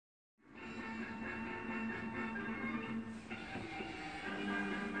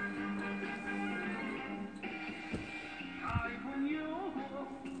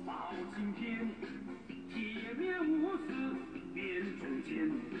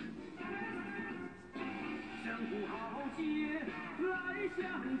湖豪杰来相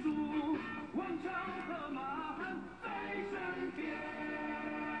助，王朝和马汉在身边。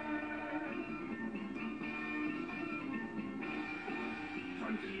传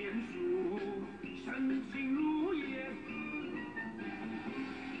天书，深情如烟，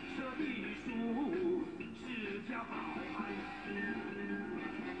这一书是条好汉。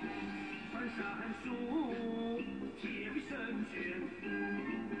传山书，铁笔神拳。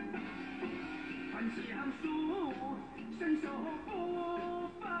传江书，身手。